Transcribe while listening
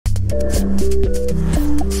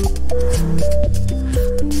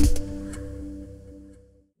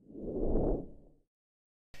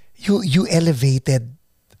You elevated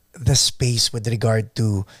the space with regard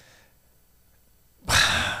to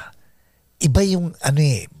iba yung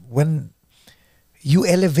when you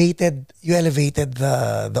elevated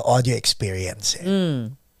the audio experience.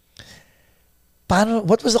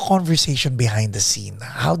 What was the conversation behind the scene?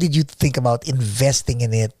 How did you think about investing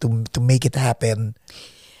in it to make it happen?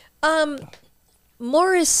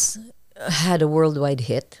 Morris had a worldwide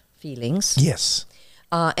hit, Feelings. Yes.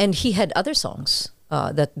 And he had other songs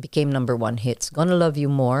that became #1 hits. Gonna Love You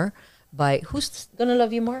More by, who's Gonna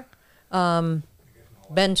Love You More?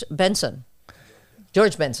 Benson.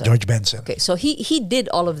 George Benson. George Benson. Okay, so he did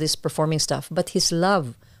all of this performing stuff, but his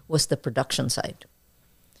love was the production side.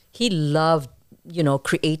 He loved,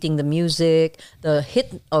 creating the music. The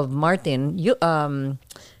hit of Martin,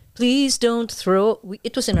 Please Don't Throw,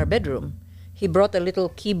 it was in our bedroom. He brought a little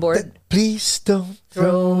keyboard. Please don't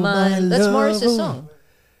throw my love. That's Morris's song.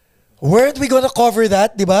 Weren't we gonna cover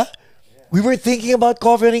that, diba? We were thinking about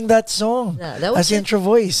covering that song as intro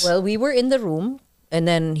voice. Well, we were in the room, and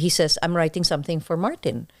then he says, I'm writing something for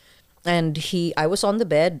Martin. And I was on the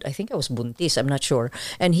bed. I think I was buntis, I'm not sure.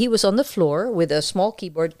 And he was on the floor with a small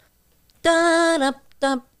keyboard. Yeah.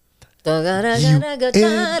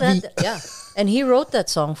 And he wrote that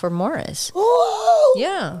song for Morris. Whoa!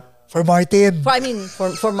 Yeah. For Martin.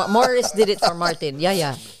 For Morris did it for Martin.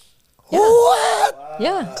 Yeah. What?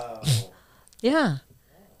 Yeah. Yeah.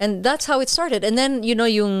 And that's how it started. And then,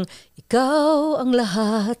 yung Ikaw ang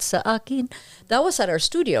lahat sa akin. That was at our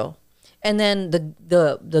studio. And then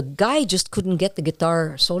the guy just couldn't get the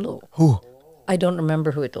guitar solo. Who? I don't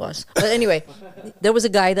remember who it was. But anyway, there was a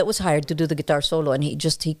guy that was hired to do the guitar solo, and he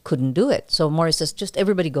couldn't do it. So Morris says, just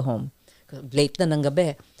everybody go home. Late na ng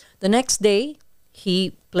gabi. The next day,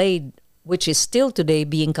 he played, which is still today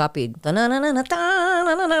being copied. That's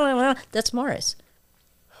Morris.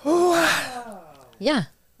 Yeah.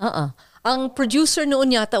 Ang producer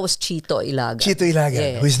noon yata was Chito Ilagan. Chito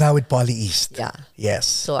Ilagan, who is now with Poly East. Yeah. Yes.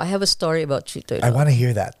 So I have a story about Chito Ilagan. I want to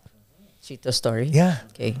hear that. Chito story? Yeah.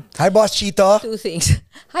 Okay. Hi, Boss Chito. 2 things.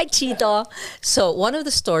 Hi, Chito. So one of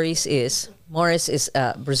the stories is, Morris is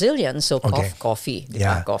Brazilian, so coffee.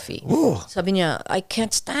 Yeah. Coffee. Ooh. Sabi niya, I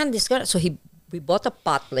can't stand this guy. So we bought a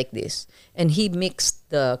pot like this, and he mixed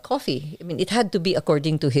the coffee. I mean, it had to be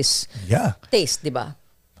according to his taste, di ba?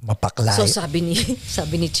 Mapaklay. So sabi ni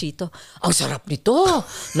Chito, ang sarap nito.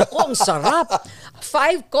 Naku, ang sarap.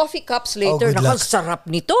 5 coffee cups later, naku, ang sarap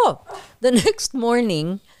nito. The next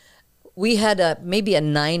morning, we had maybe a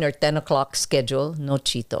 9 or 10 o'clock schedule. No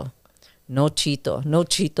Chito.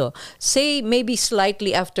 Say maybe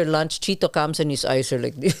slightly after lunch, Chito comes and his eyes are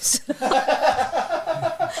like this.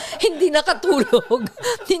 Hindi nakatulog.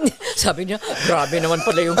 Sabi niya, grabe naman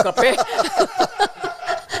pala yung kape.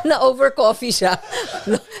 Na-over coffee siya.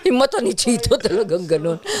 Yung mata ni Chito talagang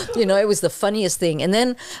ganun. It was the funniest thing. And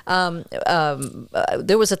then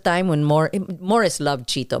there was a time when Morris loved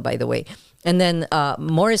Chito, by the way. And then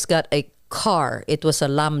Morris got a car. It was a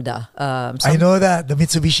Lambda. I know that. The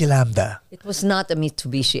Mitsubishi Lambda. It was not a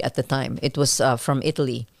Mitsubishi at the time. It was from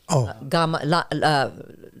Italy. Oh.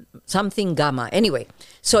 Something Gamma. Anyway,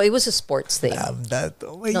 so it was a sports thing. Lambda.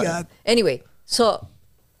 Oh my God. Anyway, so,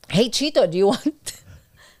 hey Chito, do you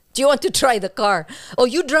want to try the car? Oh,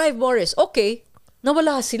 you drive, Morris. Okay.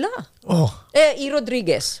 Nawala sila. Oh. E.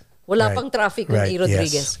 Rodriguez. Wala pang traffic with E.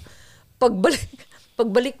 Rodriguez. Yes.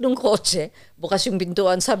 Pagbalik ng kotse, bukas yung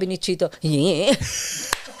pintuan, sabi ni Chito, yeah.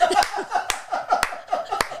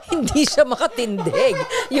 Hindi siya makatindig.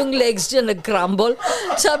 Yung legs niya nag-crumble.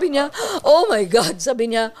 Sabi niya, oh my God. Sabi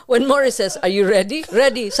niya, when Morris says, are you ready?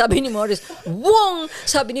 Ready. Sabi ni Morris, wong!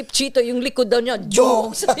 Sabi ni Chito, yung likod daw niya,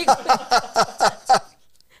 jong!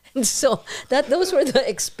 And so those were the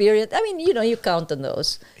experience. I mean, you count on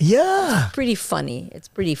those. Yeah. Pretty funny. It's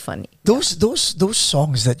pretty funny. Those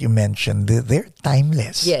songs that you mentioned, they're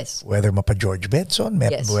timeless. Yes. Whether mapa George Benson,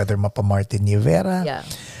 whether mapa Martin Rivera. Yeah.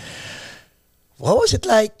 What was it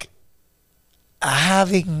like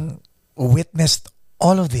having witnessed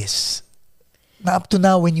all of this? Now, up to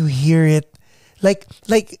now, when you hear it, like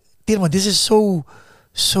this is so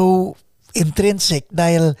intrinsic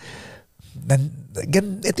dahil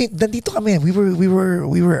nandito kami. We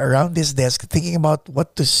were around this desk thinking about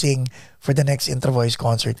what to sing for the next Intra Voice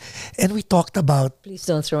concert, and we talked about. Please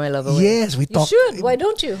don't throw my love away. Yes, we talked. You should. Why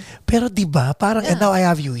don't you? Pero diba, parang and now I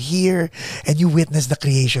have you here, and you witness the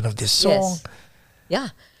creation of this song. Yes. Yeah.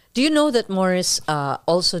 Do you know that Morris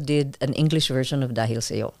also did an English version of Dahil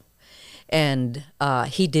Sa'yo? And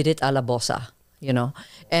he did it a la bossa. you know.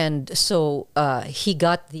 And so he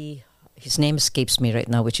got his name escapes me right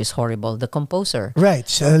now, which is horrible. The composer. Right.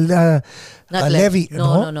 So, Not Levy.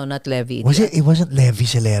 No, not Levy. Was it? It wasn't Levy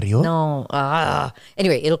Celerio? No.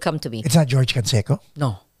 Anyway, it'll come to me. It's not George Canseco?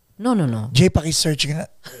 No. No. Jay, paki-search nga.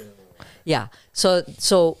 Yeah. So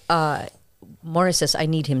Morris says, I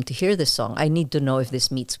need him to hear this song. I need to know if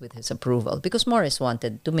this meets with his approval. Because Morris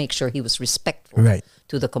wanted to make sure he was respectful Right.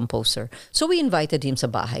 to the composer. So we invited him sa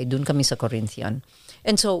bahay. Dun kami sa Corinthian.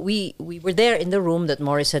 And so we were there in the room that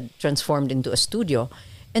Morris had transformed into a studio.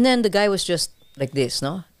 And then the guy was just like this,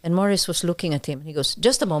 no? And Morris was looking at him. He goes,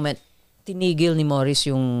 just a moment. Tinigil ni Morris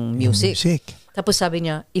yung music. Tapos sabi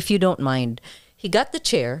niya, if you don't mind. He got the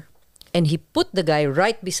chair and he put the guy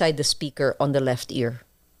right beside the speaker on the left ear.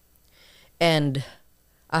 And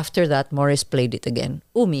after that, Morris played it again.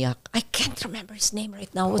 Umiyak. I can't remember his name right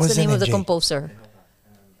now. What's the name of the composer?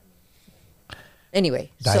 Anyway.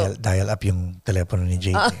 Dial up yung telepono ni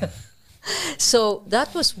Jay. So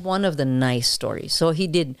that was one of the nice stories. So he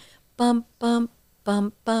did pam pam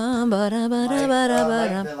pam pam bara bara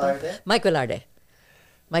bara bara. Mike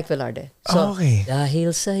Velarde. So Okay. dahil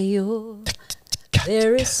sa'yo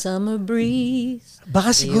there is summer breeze.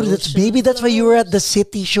 Baka siguro maybe that's why you were at the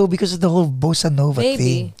City show because of the whole Bossa Nova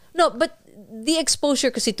thing. No, but the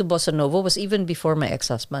exposure kasi to Bossa Nova was even before my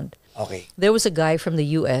ex-husband. Okay. There was a guy from the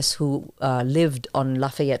U.S. who lived on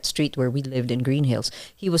Lafayette Street where we lived in Green Hills.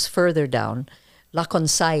 He was further down.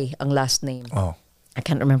 Laconsay ang last name. Oh. I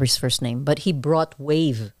can't remember his first name. But he brought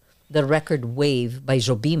Wave, the record Wave by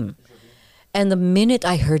Jobim. And the minute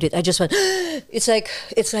I heard it, I just went, it's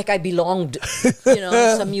like I belonged,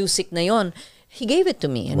 sa music na yon. He gave it to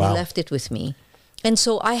me and he left it with me. And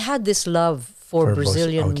so I had this love for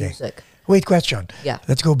Brazilian music. Wait, question. Yeah.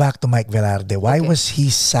 Let's go back to Mike Velarde. Why was he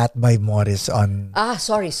sat by Morris on...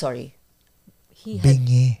 Sorry. He had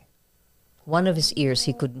Bingi? one of his ears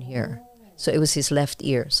he couldn't hear. So it was his left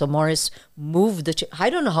ear. So Morris moved the chair. I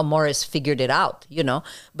don't know how Morris figured it out,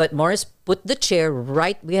 but Morris put the chair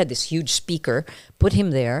right. We had this huge speaker, put him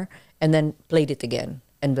there, and then played it again.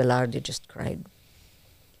 And Velarde just cried.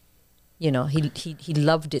 He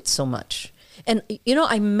loved it so much. And,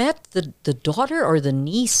 I met the daughter or the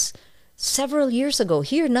niece several years ago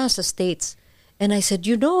here in NASA States. And I said,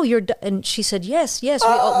 and she said, yes, we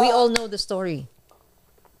all know the story.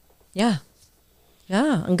 Yeah.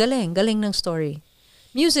 Yeah, ang galing ng story.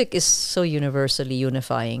 Music is so universally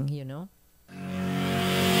unifying,